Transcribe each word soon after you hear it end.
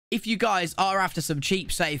If you guys are after some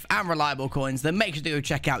cheap, safe, and reliable coins, then make sure to go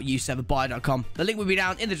check out UCL The link will be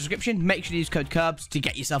down in the description. Make sure to use code KIRBZ to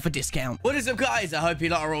get yourself a discount. What is up, guys? I hope you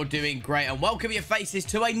lot are all doing great, and welcome your faces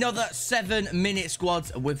to another 7-minute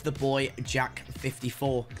squads with the boy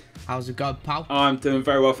Jack54. How's it going, pal? I'm doing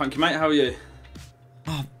very well, thank you, mate. How are you?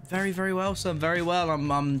 Oh, very, very well, son. Very well.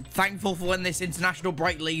 I'm thankful for when this international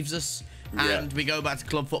break leaves us and we go back to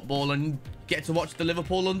club football and get to watch the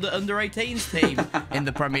Liverpool under 18s team in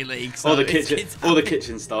the Premier League. So all the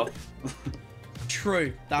kitchen stuff.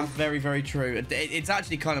 True, that's very, very true. It's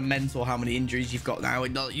actually kind of mental how many injuries you've got now.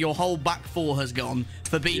 Your whole back four has gone.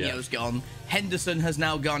 Fabinho's gone. Henderson has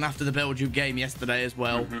now gone after the Belgium game yesterday as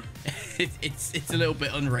well. It's a little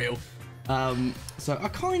bit unreal. So I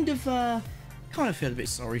kind of feel a bit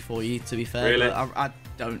sorry for you, to be fair. Really? But I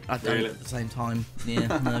don't really? At the same time.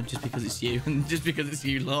 Yeah, no, just because it's you, and just because it's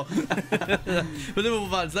you lot. But Liverpool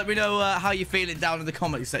fans, let me know how you're feeling down in the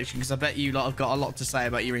comment section, because I bet you lot have got a lot to say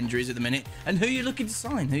about your injuries at the minute and who you're looking to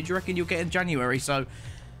sign. Who do you reckon you'll get in January? So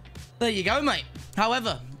there you go, mate.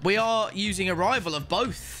 However, we are using a rival of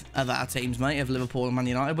both of our teams, mate, of Liverpool and Man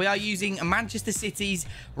United. We are using Manchester City's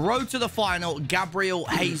road to the final, Gabriel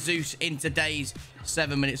Jesus, in today's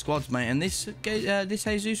 7-minute squads, mate. And this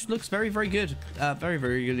Jesus looks very, very good. Very,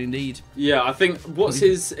 very good indeed. Yeah, I think, what's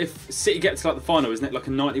his, if City get to like the final, isn't it like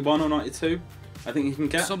a 91 or 92? I think he can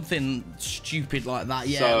get something stupid like that.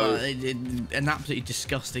 Yeah, so, like, an absolutely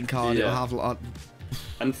disgusting card. It'll have like,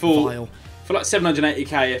 and for like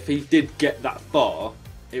 780k, if he did get that far,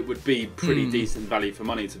 it would be pretty decent value for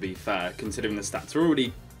money, to be fair, considering the stats are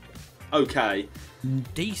already okay.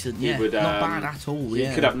 Decent, yeah. Would, not bad at all. He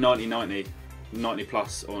could have 90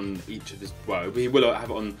 plus on each of his. Well, he will have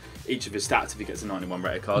it on each of his stats if he gets a 91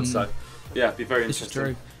 rated card. So, yeah, it'd be very interesting.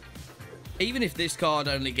 True. Even if this card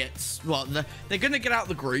only gets, well, they're going to get out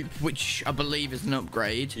the group, which I believe is an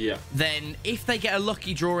upgrade. Yeah. Then, if they get a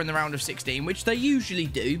lucky draw in the round of 16, which they usually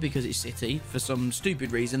do because it's City, for some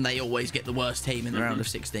stupid reason, they always get the worst team in the round of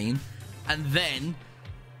 16. And then,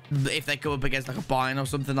 if they go up against like a Bayern or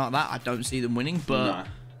something like that, I don't see them winning, but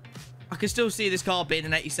I can still see this card being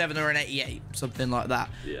an 87 or an 88, something like that.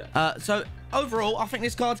 Yeah. So overall, I think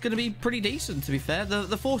this card's going to be pretty decent, to be fair.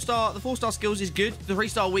 The 4-star skills is good. The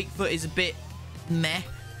 3-star weak foot is a bit meh.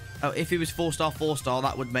 If he was 4-star, 4-star,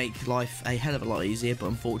 that would make life a hell of a lot easier, but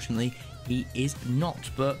unfortunately, he is not.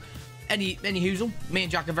 But any hoozle, me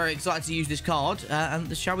and Jack are very excited to use this card,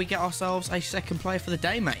 and shall we get ourselves a second player for the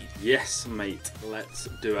day, mate? Yes, mate. Let's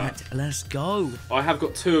do it. Right, let's go. I have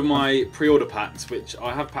got 2 of my pre-order packs, which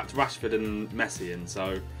I have packed Rashford and Messi in,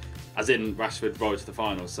 so as in Rashford road to the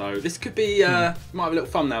final. So this could be might have a little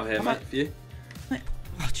thumbnail here, mate, for you.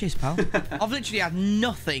 Oh, cheers, pal. I've literally had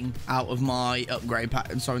nothing out of my upgrade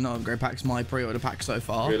pack. Sorry, not upgrade packs. My pre-order pack so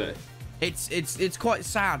far. Really? It's quite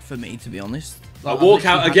sad for me, to be honest. Like, a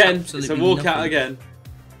walkout again. It's a walkout again.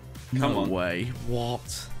 Come on. No way.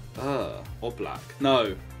 What? Or black.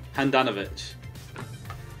 No. Handanovic.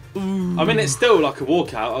 Ooh. I mean, it's still like a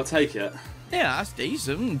walkout. I'll take it. Yeah, that's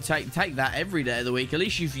decent. Take that every day of the week. At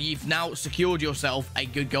least you've now secured yourself a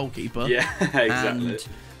good goalkeeper. Yeah, exactly. And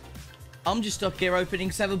I'm just stuck here opening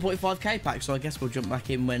 7.5k packs, so I guess we'll jump back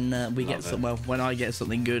in when we get some. Well, when I get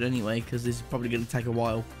something good anyway, because this is probably going to take a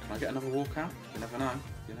while. Can I get another walkout? You never know.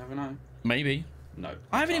 You never know. Maybe. No.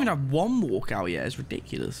 I haven't even had one walkout yet. It's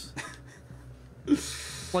ridiculous.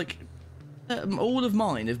 Like, all of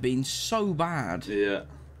mine have been so bad. Yeah.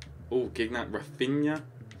 Oh, Gignat Rafinha.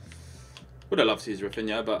 Would I love to use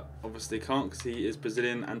Rafinha, but obviously can't because he is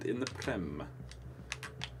Brazilian and in the Prem.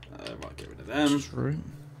 Right, get rid of them. That's true.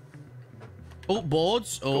 Oh,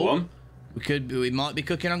 boards. Oh, go on. We might be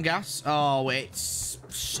cooking on gas. Oh, it's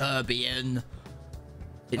Serbian.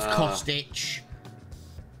 It's Kostic.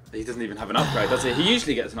 He doesn't even have an upgrade, does he? He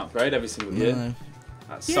usually gets an upgrade every single year. No.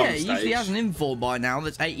 At some stage. He usually has an inform by now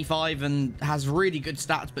that's 85 and has really good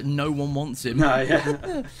stats, but no one wants him. No,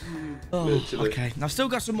 yeah. Oh, okay. I've still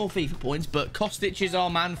got some more FIFA points, but Kostic is our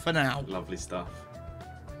man for now. Lovely stuff.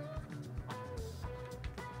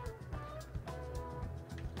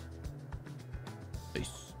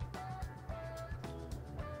 Peace.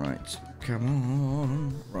 Right, come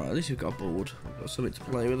on. Right, at least we've got a board. We've got something to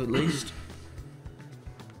play with at least.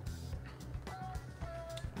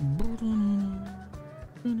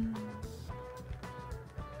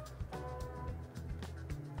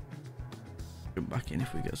 Jump back in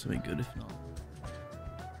if we get something good. If not,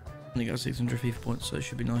 only got 600 FIFA points, so it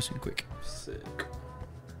should be nice and quick. Sick.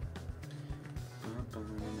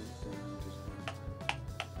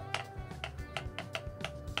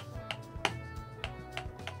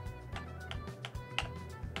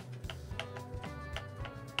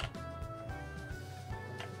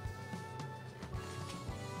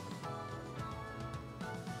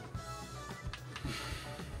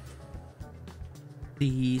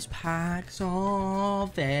 These packs are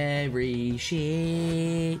very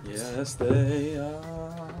shit. Yes, they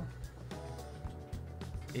are.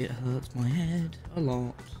 It hurts my head a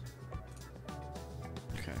lot.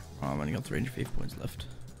 Okay, I've only got 350 points left.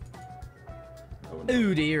 Oh, no.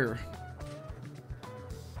 Oh dear.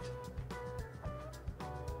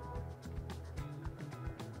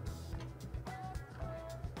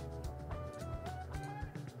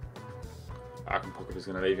 I reckon Pocket is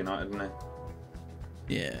going to leave United, isn't he?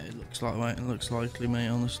 Yeah, it looks like, mate. It looks likely, mate,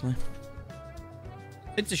 honestly.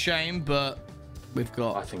 It's a shame, but we've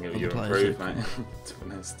got. I think other you'll players improve, mate, to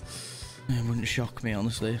be honest. It wouldn't shock me,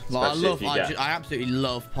 honestly. Like, I absolutely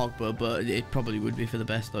love Pogba, but it probably would be for the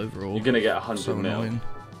best overall. You're going to get 100 So mil. annoying.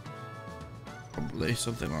 Probably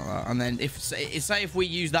something like that. And then say if we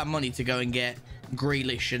use that money to go and get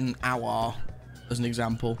Grealish and Aouar as an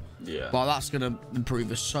example, Yeah. well, that's going to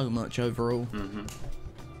improve us so much overall. Mm-hmm.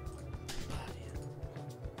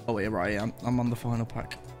 Oh yeah, right. Yeah, I'm on the final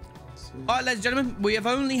pack. All right, ladies and gentlemen, we have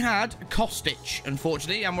only had Kostic,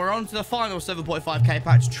 unfortunately, and we're on to the final 7.5k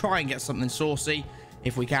pack to try and get something saucy.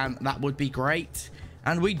 If we can, that would be great.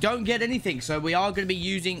 And we don't get anything, so we are going to be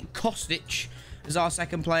using Kostic as our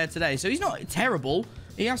second player today. So he's not terrible.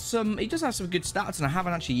 He does have some good stats, and I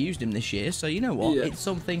haven't actually used him this year. So you know what? Yeah. It's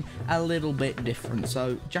something a little bit different.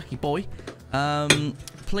 So Jackie boy,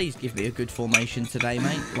 please give me a good formation today,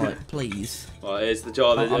 mate. Like, please. Well, here's the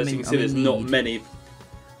jar. As you can see, there's not many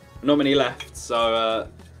left. So,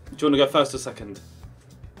 do you want to go first or second?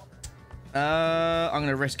 I'm going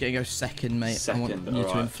to risk it and go second, mate. Second, I want you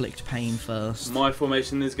to inflict pain first. My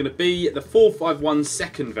formation is going to be the 4-5-1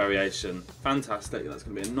 second variation. Fantastic. That's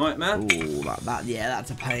going to be a nightmare. Ooh, yeah,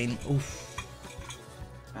 that's a pain. Oof.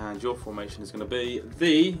 And your formation is going to be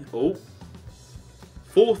the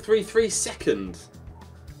 4-3-3 second.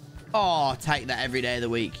 Oh, take that every day of the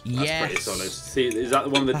week. That's pretty solid. See, is that the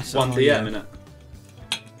one with the 1 DM in it?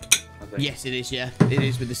 Yes, it is, yeah. It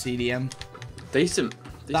is with the CDM. Decent.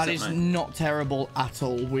 That is not terrible at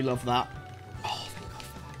all. We love that. Oh,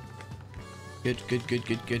 thank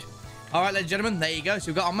God. Good. All right, ladies and gentlemen, there you go. So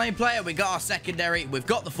we've got our main player, we've got our secondary, we've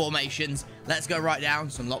got the formations. Let's go right down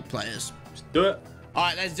some locked players. Let's do it. All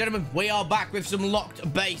right, ladies and gentlemen, we are back with some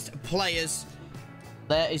locked-based players.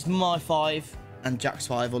 There is my 5, and Jack's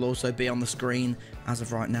 5 will also be on the screen as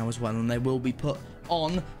of right now as well, and they will be put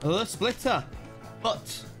on the splitter.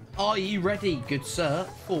 But are you ready, good sir,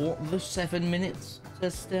 for the 7 minutes to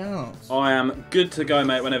start? I am good to go,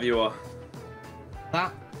 mate, whenever you are.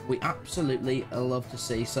 That we absolutely love to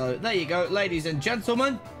see. So there you go, ladies and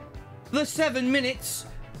gentlemen. The 7 minutes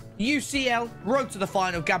UCL Road to the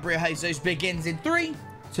Final Gabriel Jesus begins in 3,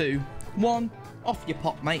 2, 1. Off your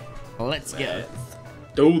pop, mate. Let's go.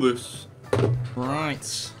 Do this. Right.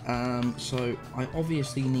 So I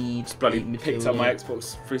obviously need. Just bloody picked up my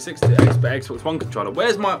Xbox 360, Xbox One controller.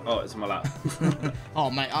 Where's my? Oh, it's in my lap. Oh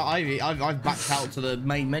mate, I've backed out to the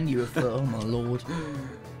main menu of. Oh my lord.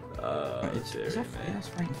 Right, that's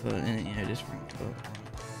Frankfurt, isn't it? Yeah, it is Frankfurt.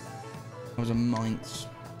 That was a Mainz.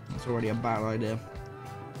 That's already a bad idea.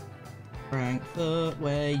 Frankfurt,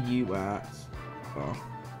 where you at? Oh.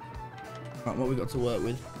 Right, what we got to work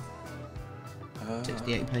with?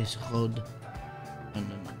 68 pace HUD.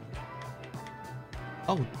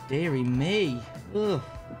 Oh, dearie me. Ugh.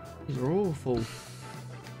 These are awful.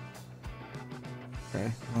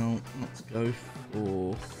 Okay, well, let's go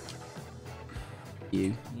for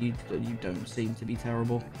you. You don't seem to be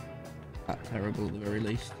terrible. That terrible at the very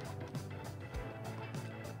least.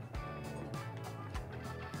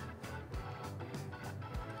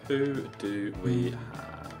 Who do we have?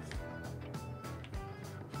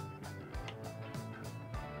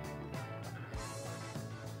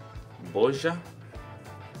 Borja.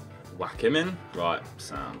 Whack him in. Right,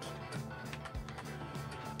 sound.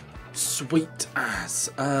 Sweet as.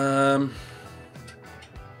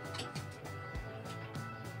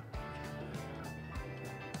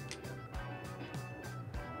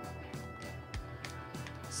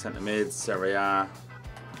 Centre mid, Serie A.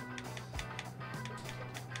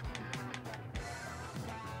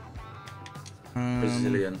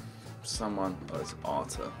 Brazilian. Someone. Oh, it's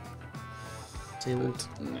Arta. No,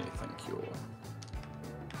 thank you.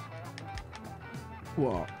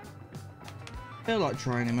 What? I feel like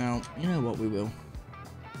trying him out. You know what, we will.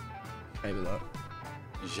 Okay with that.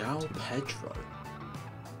 João Pedro.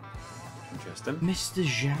 Interesting. Mr.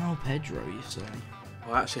 João Pedro, you say?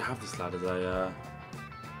 I actually have this lad as a...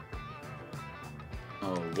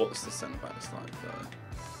 Oh, what's the centre back like though?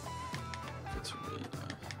 Torino.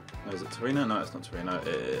 No, is it Torino? No, it's not Torino. It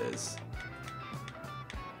is...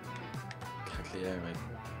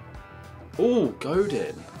 Oh,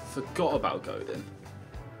 Godin. Forgot about Godin.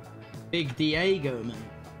 Big Diego, mate.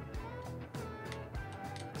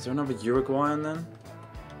 Is there another Uruguayan then?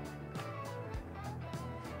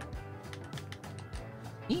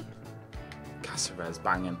 Caceres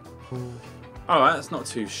banging. Alright, that's not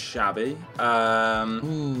too shabby.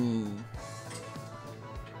 Cam.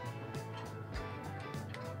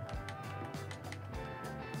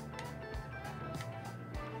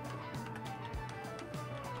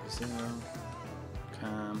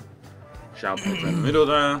 Shout in the middle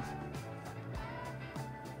there.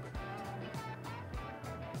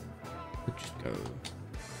 Just go.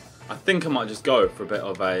 I think I might just go for a bit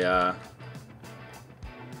of a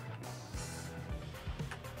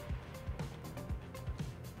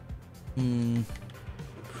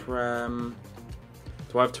Prem.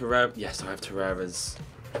 Do I have Terrera? Yes, I have Terrera's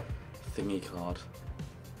thingy card.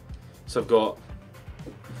 So I've got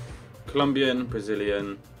Colombian,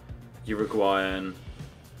 Brazilian, Uruguayan,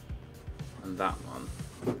 and that one.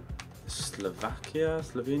 Slovenia.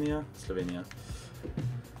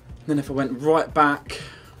 Then if I went right back,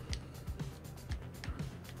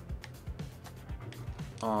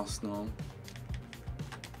 Arsenal,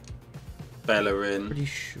 Bellerin. Pretty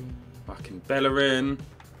sure. Fucking Bellerin,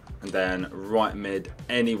 and then right mid,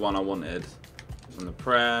 anyone I wanted. On the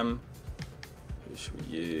Prem, who should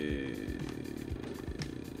we use?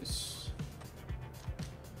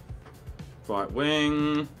 Right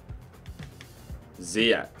wing,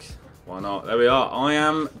 Ziyech. Why not? There we are. I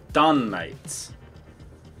am done, mate.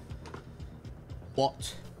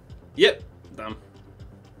 What? Yep, done.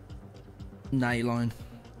 Nay line.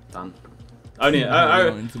 Done. Only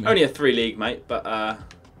a 3 league, mate, but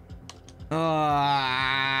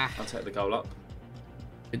I'll take the goal up.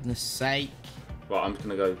 Goodness sake. Right, I'm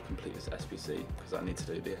gonna go complete this SBC because I need to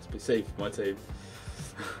do the SBC for my team.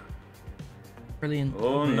 Brilliant.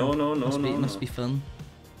 Oh no. Must be fun.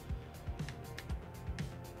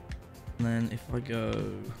 And then if I go,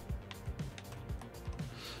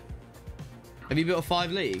 have you built a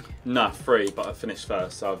 5 league? Nah, 3, but I finished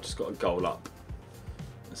first, so I've just got a goal up.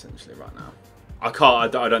 Essentially, right now. I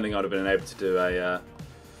can't. I don't think I'd have been able to do a.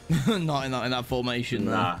 Not in that formation.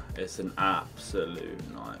 Nah, it's an absolute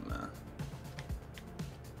nightmare.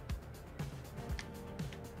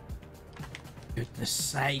 Goodness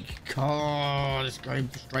sake, God, it's going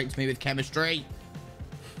straight to me with chemistry.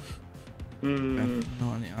 I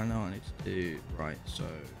know I need to do right. So,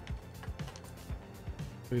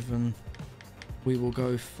 proven. We will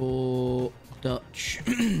go for Dutch.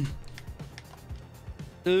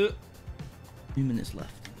 2 minutes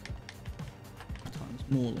left. Time's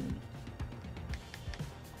more than enough.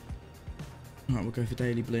 Alright, we'll go for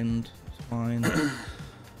Daily Blind. It's fine.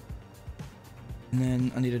 And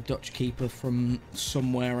then I need a Dutch keeper from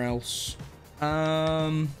somewhere else.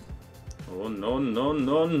 Oh no.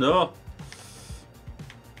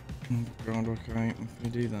 Oh God, okay, I'm gonna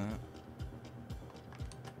do that.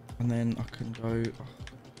 And then I can go.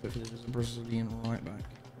 Hopefully there's a Brazilian right back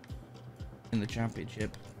in the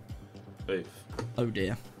championship. Oof. Oh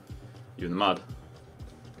dear. You in the mud?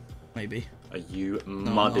 Maybe. Are you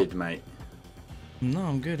mudded, mate? No,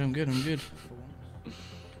 I'm good.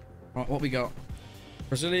 Right, what we got?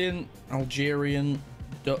 Brazilian, Algerian,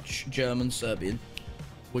 Dutch, German, Serbian.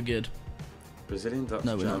 We're good. Brazilian, Dutch,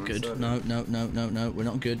 no, we're German, not good. Serbian. No, we're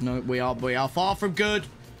not good. No, we are far from good.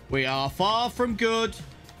 We are far from good.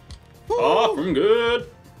 Far from good.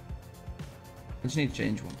 I just need to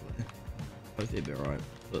change one player. Hopefully it'll be alright,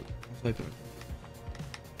 but let's hope it.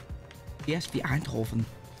 PSV Eindhoven.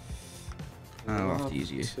 I'll have to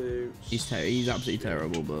use you. He's absolutely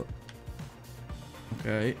terrible, but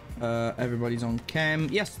okay. Everybody's on chem.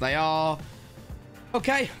 Yes, they are.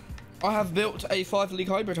 Okay, I have built a 5 league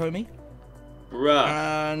hybrid, homie. Bruh.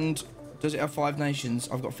 And does it have 5 nations?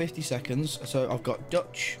 I've got 50 seconds. So I've got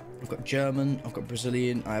Dutch, I've got German, I've got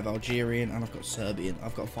Brazilian, I have Algerian, and I've got Serbian.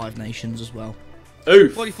 I've got 5 nations as well.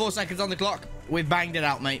 Oof. 44 seconds on the clock. We've banged it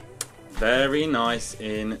out, mate. Very nice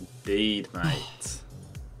indeed, mate.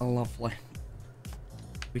 Lovely.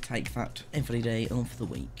 We take that every day of the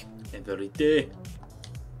week. Every day.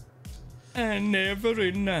 And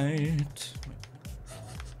every night.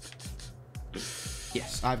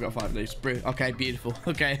 Yes, I've got 5 loose. Okay, beautiful.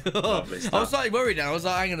 Okay. I was slightly worried now. I was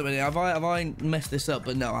like, hang on a minute. Have I messed this up?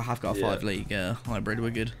 But no, I have got a 5 league hybrid.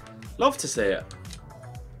 We're good. Love to see it.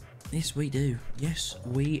 Yes, we do. Yes,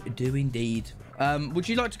 we do indeed. Would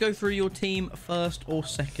you like to go through your team first or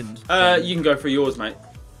second? You can go for yours, mate.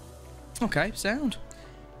 Okay, sound.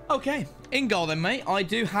 Okay, in goal then, mate. I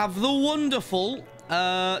do have the wonderful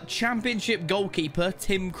championship goalkeeper,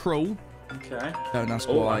 Tim Krul. Okay. Don't ask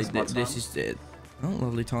why. This is it. Oh,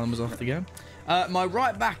 lovely time was off again. My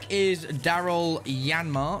right back is Daryl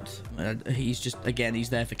Janmaat. He's just, again, he's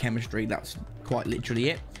there for chemistry. That's quite literally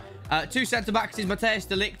it. 2 centre-backs is Matthijs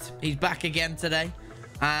de Ligt. He's back again today.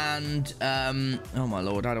 And, oh my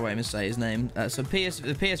lord, how do I even say his name? So the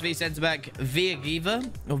PSV centre-back, Veergiver.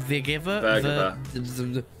 Or Veergiver.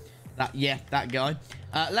 That guy.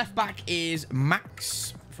 Left back is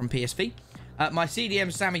Max from PSV. My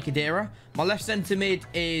CDM, Sami Khedira. My left centre mid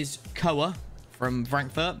is Koa from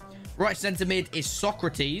Frankfurt. Right centre mid is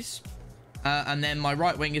Socrates. And then my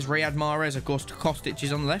right wing is Riyad Mahrez. Of course, Kostic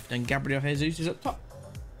is on the left and Gabriel Jesus is up top.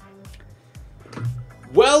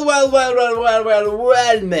 Well,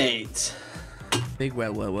 mate. Big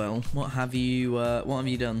well. What have you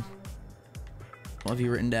done? What have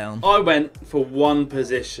you written down? I went for one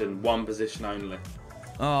position only.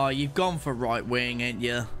 Oh, you've gone for right wing, ain't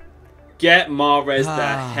you? Get Mahrez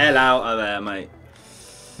the hell out of there, mate.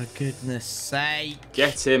 For goodness sake.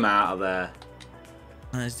 Get him out of there.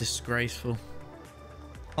 That is disgraceful.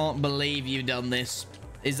 Can't believe you've done this.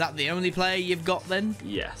 Is that the only player you've got then?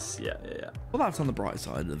 Yes, yeah. Well, that's on the bright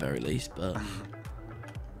side at the very least, but...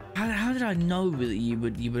 How did I know that you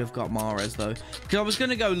would have got Mahrez though? Because I was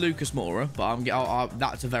going to go Lucas Moura, but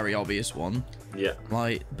that's a very obvious one. Yeah.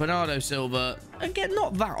 Like Bernardo Silva, again,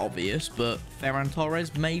 not that obvious, but Ferran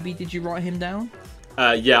Torres, maybe. Did you write him down?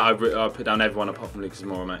 Yeah, I put down everyone apart from Lucas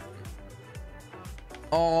Moura, mate.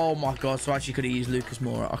 Oh my god! So I actually could have used Lucas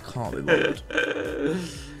Moura. I can't be bothered.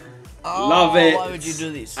 Love it. Why would you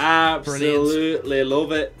do this? Absolutely brilliant.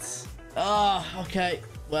 Love it. Okay.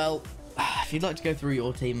 Well, if you'd like to go through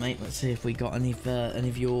your team, mate, let's see if we got any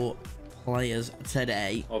of your players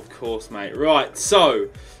today. Of course, mate. Right. So,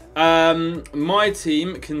 my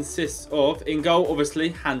team consists of, in goal, obviously,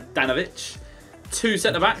 Handanovic. 2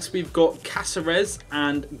 centre backs. We've got Caceres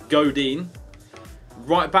and Godin.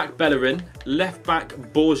 Right back Bellerin. Left back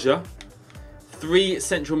Borja. 3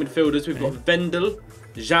 central midfielders. We've got Vendel,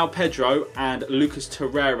 João Pedro and Lucas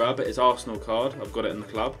Torreira, but it's Arsenal card. I've got it in the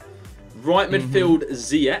club. Right midfield,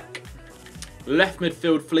 Ziyech. Left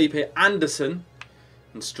midfield, Felipe Anderson.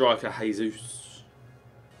 And striker, Jesus.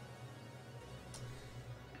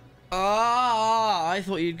 I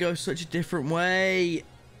thought you'd go such a different way.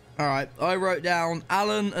 All right, I wrote down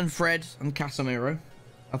Alan and Fred and Casemiro.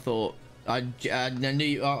 I thought I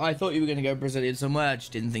thought you were going to go Brazilian somewhere. I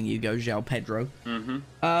just didn't think you'd go João Pedro.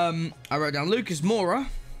 I wrote down Lucas Moura.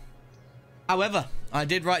 However, I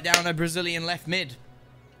did write down a Brazilian left mid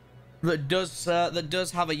that does have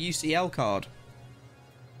a UCL card.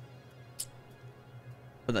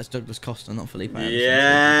 But that's Douglas Costa, not Felipe Anderson.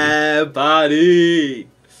 Yeah, buddy.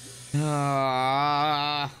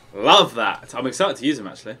 Love that. I'm excited to use him,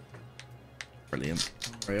 actually. Brilliant.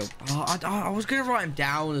 Real. I was going to write him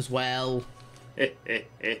down as well.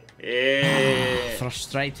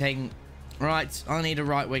 Frustrating. Right, I need a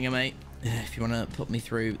right winger, mate. If you want to put me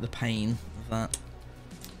through the pain of that.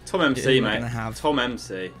 Tom MC, mate. Tom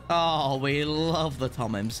MC. Oh, we love the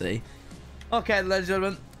Tom MC. Okay, ladies and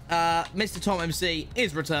gentlemen. Mr. Tom MC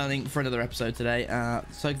is returning for another episode today.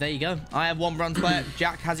 So there you go. I have 1 bronze player.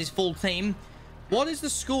 Jack has his full team. What is the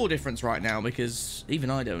score difference right now? Because even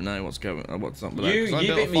I don't know what's up with that. You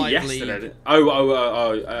beat me yesterday.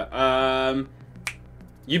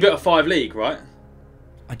 You beat a 5 league, right?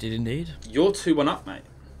 I did indeed. You're 2-1 up, mate.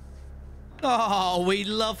 Oh, we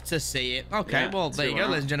love to see it. Okay, Yeah, well, there you go,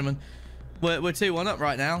 ladies and gentlemen. We're 2-1 up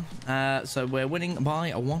right now. So we're winning by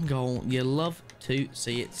a 1 goal. You love to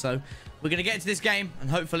see it. So we're going to get into this game, and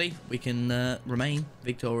hopefully we can remain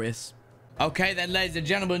victorious. Okay, then, ladies and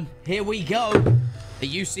gentlemen, here we go. The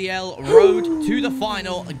UCL road to the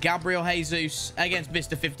final. Gabriel Jesus against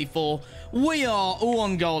Mr. 54. We are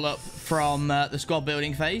 1 goal up from the squad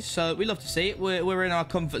building phase, so we love to see it. We're in our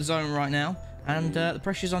comfort zone right now, and the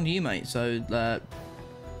pressure's on you, mate. So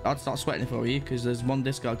I'd start sweating for you because there's 1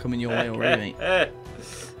 discard coming your way already, mate.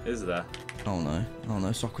 Is there? Oh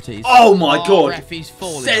no, Socrates. Oh my god! Ref, he's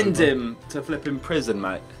falling Send over. him to flipping prison,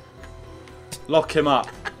 mate. Lock him up.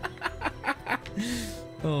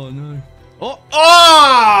 Oh no. Oh!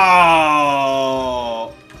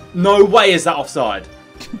 Oh! No way is that offside.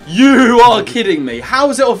 You are kidding me. How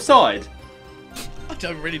is it offside? I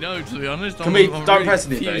don't really know, to be honest. Don't really press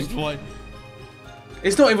anything. Why.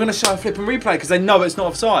 It's not even going to show a flipping replay because they know it's not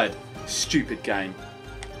offside. Stupid game.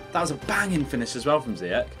 That was a banging finish as well from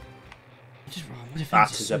Ziyech.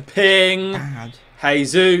 That is a ping. Bad.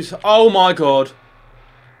 Jesus. Oh my god.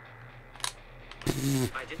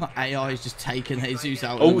 My AI is just taking Jesus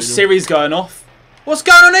out. Oh, Siri's going off. What's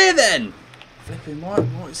going on here then? Flipping, what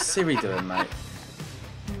is Siri doing, mate?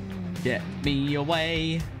 Get me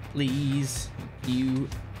away, please. You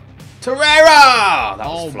Torreira! That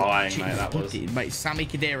was flying, mate. That was. Mate, Sammy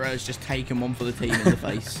Khedira's just taken one for the team in the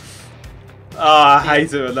face. Oh, I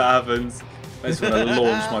hate it when that happens. I just want to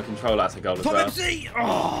launch my controller at a goal as well.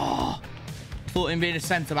 Oh! Thought him being a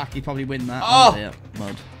centre back, he'd probably win that. Oh! Yeah,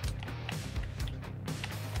 mud.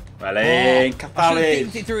 Well in,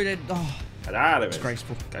 Cafali. It through the. Oh. Goes out of it.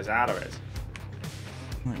 Disgraceful. Goes out of it.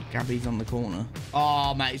 Right, Gabby's on the corner.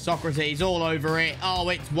 Oh, mate, Socrates all over it. Oh,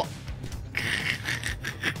 it's what?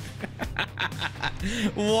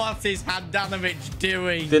 What is Handanovic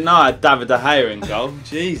doing? Didn't know I had David De Gea in goal.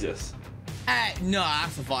 Jesus. No,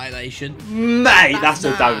 that's a violation. Mate, that's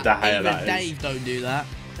a David De Gea, even that is. Dave don't do that.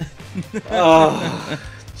 Oh,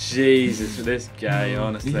 Jesus, for this guy,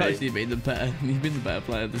 honestly. He's actually been the better. He's been the better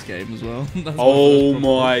player of this game as well. Oh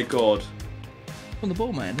my God. On the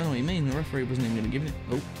ball, mate. I don't know what you mean. The referee wasn't even going to give it.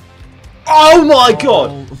 Oh. Oh my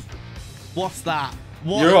God. What's that?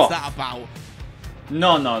 What is that about?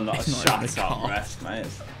 No. Shut up, ref, mate.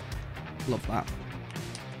 Love that.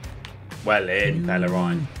 Well in,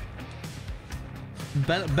 Bellerin.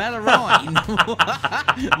 Bellerin?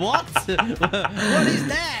 What? What is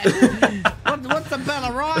that? What's a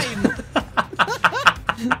Bellerin?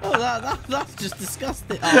 Oh, that's just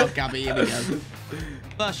disgusting. Oh, Gabby, here we go.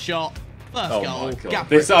 First shot. First goal. My God.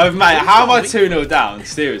 Mate, how am I 2-0 down?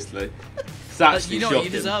 Seriously. It's actually shocking. You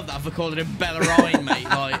deserve that for calling him Bellerin, mate.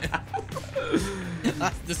 Like,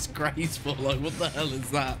 that's disgraceful. Like, what the hell is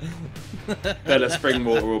that? Bella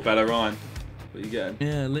Springwater or Bellerin? What are you getting?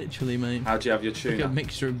 Yeah, literally, mate. How'd you have your tuna? Like a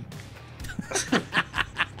mixture of...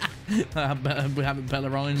 we have a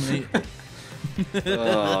Bellerin, mate.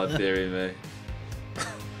 Oh, dearie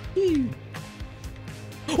me.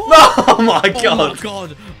 Oh my God! Oh my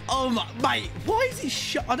God! Oh my mate! Why is it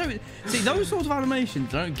shot? I don't see those sorts of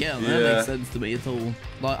animations. I don't get them. They don't make sense to me at all.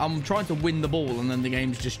 Like I'm trying to win the ball and then the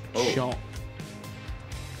game's just shot.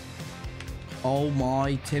 Oh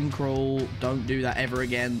my, Tim Krul! Don't do that ever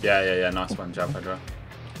again. Yeah. Nice one, Joe Pedro.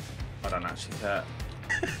 I don't actually care.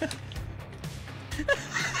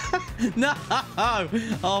 No!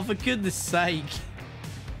 Oh, for goodness sake!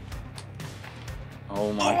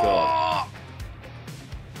 Oh my God!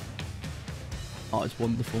 Oh, it's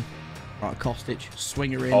wonderful. Right, Kostic,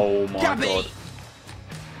 swinger in. Oh my Gabby! God!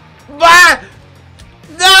 Ah!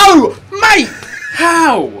 No, mate!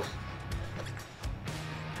 How?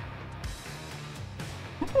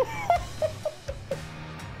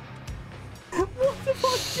 What have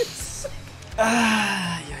I just said?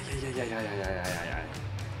 Yeah.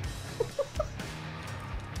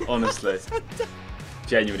 Honestly,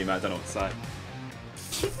 genuinely, mate, I don't know what to say.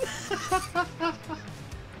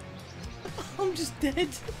 I'm just dead.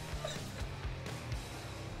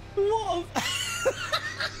 What?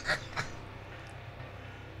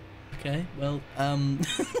 Okay, well,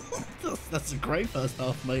 that's a great first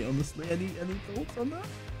half, mate. Honestly, any thoughts on that?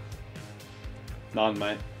 None,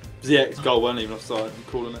 mate. ZX goal wasn't even offside. I'm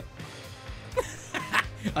calling it.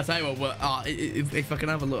 I tell you what, if I can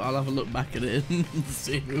have a look, I'll have a look back at it and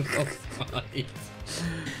see who was offside.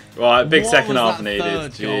 Right, big second half needed. Goal,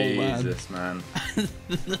 Jesus, man. Oh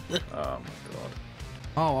my God.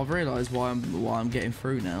 Oh, I've realised why I'm getting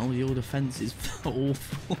through now. Your defence is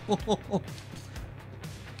awful.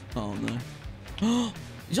 Oh no.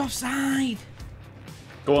 He's offside.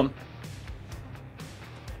 Go on.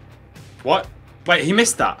 What? Wait, he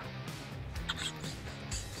missed that.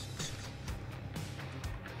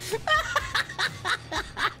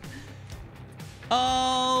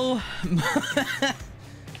 Oh.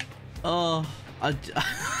 Oh. I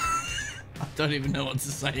don't even know what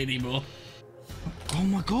to say anymore. Oh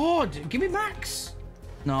my God! Give me Max.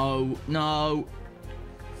 No.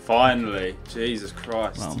 Finally, Jesus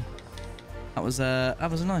Christ. Well, that was a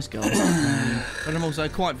nice goal. But I'm also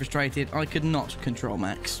quite frustrated. I could not control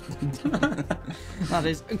Max. That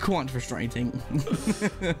is quite frustrating.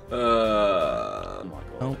 Oh my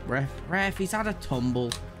God. Oh, ref, he's had a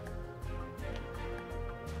tumble.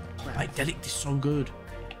 Mate, Delict is so good.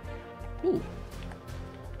 Ooh.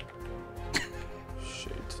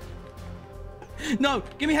 Shoot. No,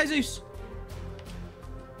 give me Jesus.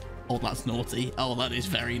 Oh, that's naughty. Oh, that is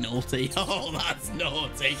very naughty. Oh, that's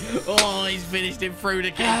naughty. Oh, he's finished it through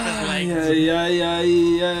the keeper's legs.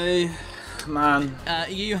 Yeah. Man.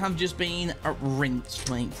 You have just been rinsed,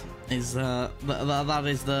 mate. That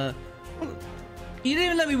is the... You didn't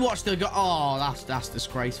even let me watch the... Oh, that's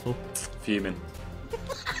disgraceful. Fuming.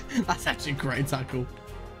 That's actually a great tackle.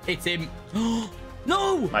 It's him.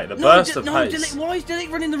 No! Mate, the burst of pace. Delict, why is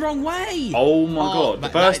Delict running the wrong way? Oh my God. The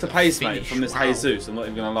burst of pace, mate, finish. from this Jesus, I'm not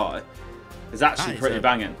even going to lie, is actually pretty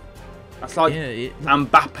banging. That's like yeah.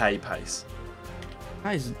 Mbappe pace.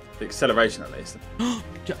 That is... The acceleration, at least.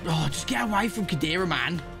 Just get away from Khedira,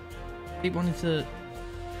 man. Keep wanting to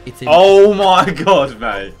hit him. Oh my god,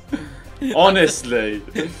 mate. Honestly.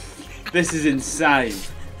 This is insane.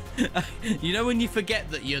 You know when you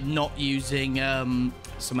forget that you're not using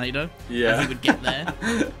Semedo? Yeah. And he would get there.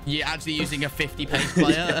 You're actually using a 50 pace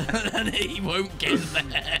player, and he won't get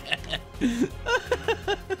there.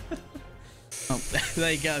 Oh,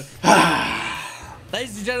 there you go.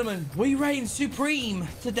 Ladies and gentlemen, we reign supreme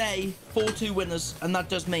today. 4-2 winners, and that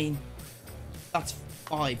does mean that's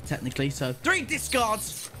 5 technically. So 3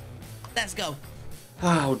 discards. Let's go.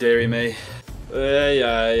 Oh, dearie me.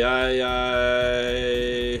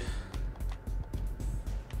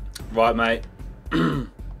 Right, mate.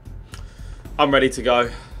 I'm ready to go.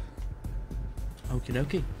 Okie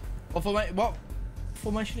dokie. What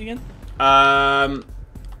formation again?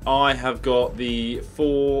 I have got the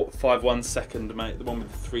 4-5-1 second, mate. The one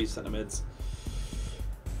with the 3 centre mids.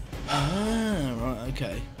 Ah, right,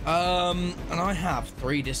 okay. And I have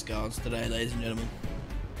 3 discards today, ladies and gentlemen.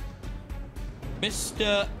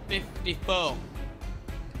 Mr. 54.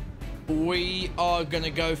 We are going to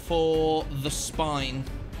go for the spine.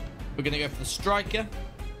 We're going to go for the striker,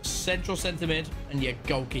 central centre mid, and your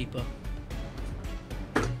goalkeeper.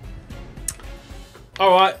 All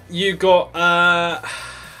right, you got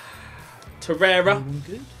Torreira,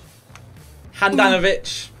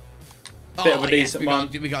 Handanovic. Bit of a decent one.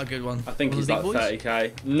 We got a good one. I think he's like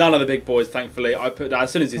 30k. None of the big boys, thankfully. I put as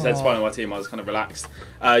soon as he said spine on my team, I was kind of relaxed.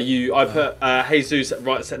 I put Jesus at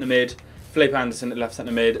right centre mid, Felipe Anderson at left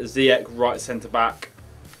centre mid, Ziyech right centre back,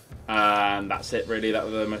 and that's it really. That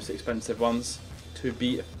were the most expensive ones, to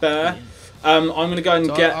be fair. I'm going to go and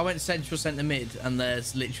get. I went central centre mid, and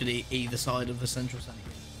there's literally either side of the central centre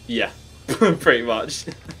mid. Yeah. Pretty much.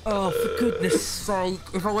 Oh, for goodness sake.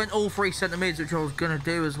 If I went all 3 centre mids, which I was going to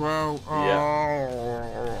do as well. Oh.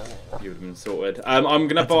 Yeah. You would have been sorted. I'm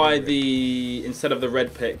going to buy the, instead of the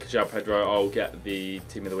red pick, João Pedro, I'll get the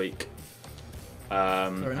team of the week.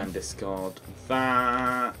 And discard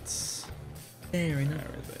that. There enough.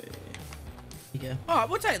 You go. Alright,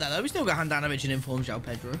 we'll take that though. We still got Handanovic and informed João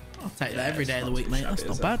Pedro. I'll take that every day of the week, mate. That's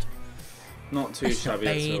not bad. Not too shabby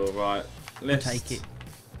at all. Right. List. I'll take it.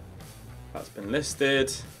 That's been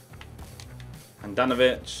listed.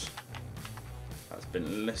 Handanovic. That's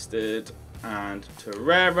been listed. And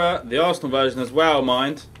Torreira. The Arsenal version as well,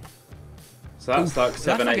 mind. So that's like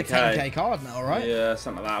 7, 8k. That's like a 10k card now, right? Yeah,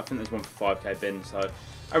 something like that. I think there's one for 5k bin. So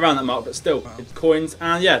around that mark, but still, it's coins.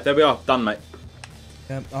 And yeah, there we are. Done, mate.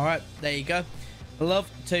 Alright, there you go. Love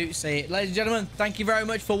to see it. Ladies and gentlemen, thank you very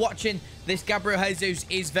much for watching. This Gabriel Jesus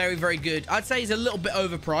is very, very good. I'd say he's a little bit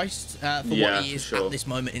overpriced for what he is at this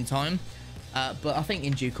moment in time. But I think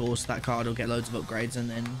in due course, that card will get loads of upgrades and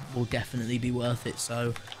then will definitely be worth it.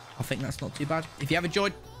 So I think that's not too bad. If you have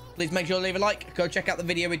enjoyed, please make sure to leave a like. Go check out the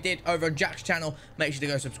video we did over on Jack's channel. Make sure to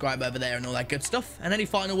go subscribe over there and all that good stuff. And any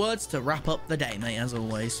final words to wrap up the day, mate, as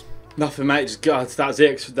always? Nothing, mate. Just go. That's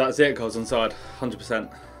it. Goes onside.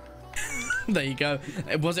 100%. There you go.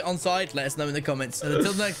 Was it onside? Let us know in the comments. And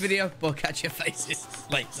until the next video, we'll catch your faces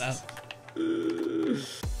later.